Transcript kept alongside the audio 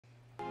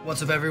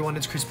What's up everyone,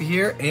 it's Crispy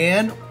here,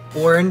 and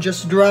Auron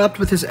just dropped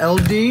with his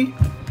LD.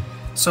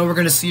 So we're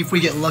gonna see if we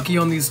get lucky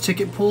on these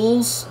ticket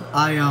pools.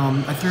 I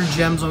threw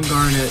gems on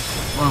Garnet.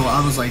 Well,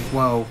 I was like,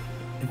 whoa,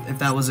 if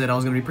that was it, I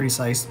was gonna be pretty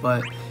psyched,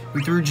 but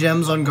we threw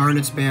gems on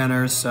Garnet's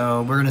banner,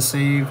 so we're gonna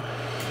save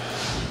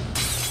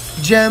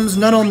gems,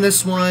 none on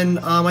this one.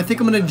 I think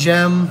I'm gonna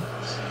gem,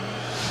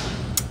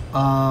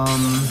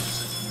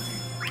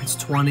 it's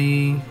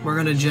 20, we're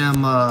gonna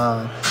gem,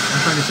 I'm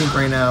trying to think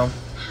right now.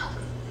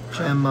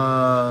 Gem,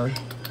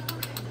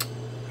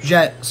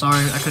 Jet,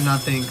 sorry, I could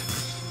not think.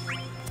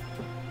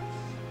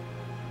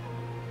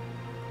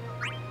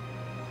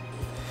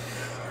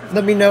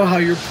 Let me know how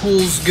your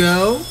pools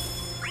go,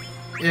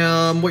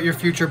 what your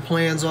future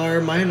plans are.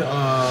 Mine,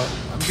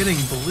 I'm getting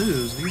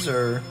blues. These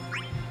are,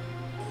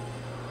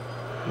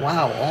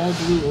 wow, all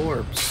blue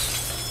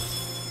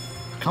orbs.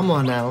 Come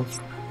on now.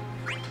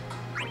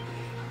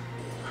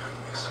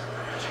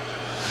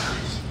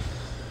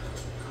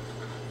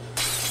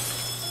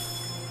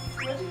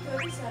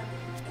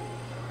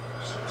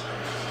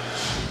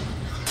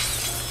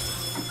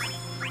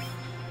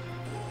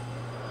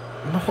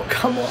 No,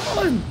 come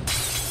on!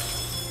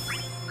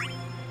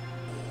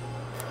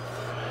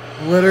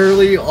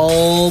 Literally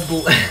all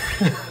blue.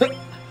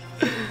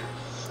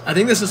 I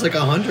think this is like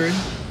 100.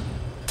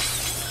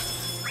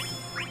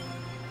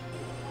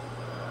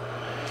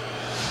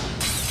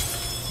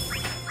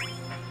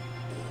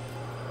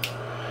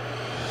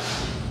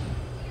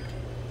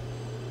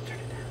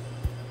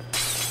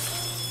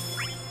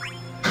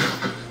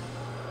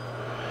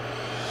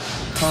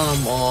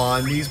 Come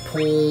on, these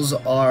pulls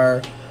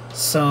are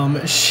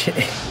some shit.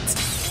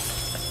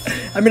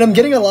 I mean, I'm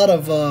getting a lot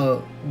of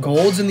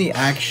golds in the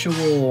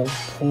actual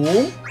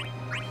pool.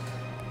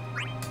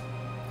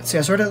 Let's see,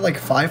 I started at like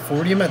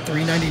 540. I'm at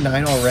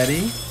 399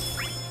 already.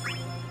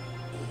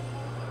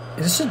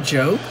 Is this a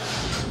joke?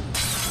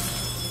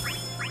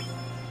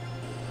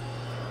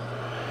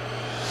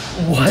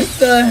 What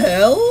the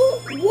hell?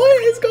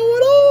 What is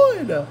going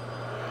on?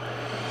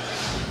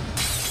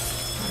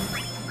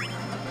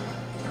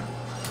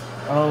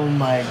 Oh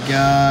my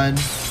god.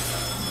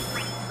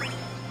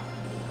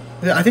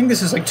 I think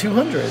this is like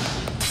 200.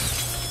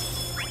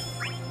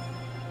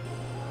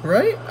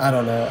 Right? I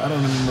don't know. I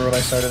don't remember what I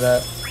started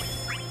at.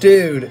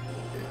 Dude.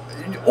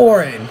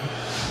 Auron.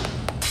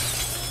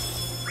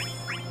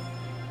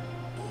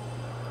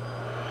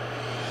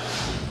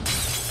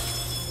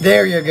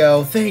 There you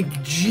go.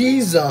 Thank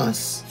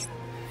Jesus.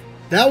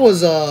 That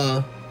was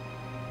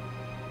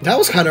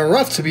kind of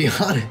rough, to be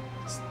honest.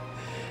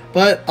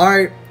 But,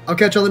 alright. I'll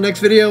catch you on the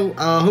next video.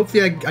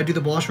 Hopefully I do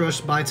the boss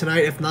rush by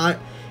tonight. If not,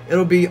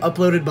 it'll be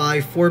uploaded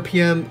by 4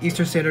 p.m.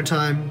 Eastern Standard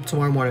Time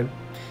tomorrow morning.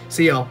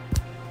 See y'all.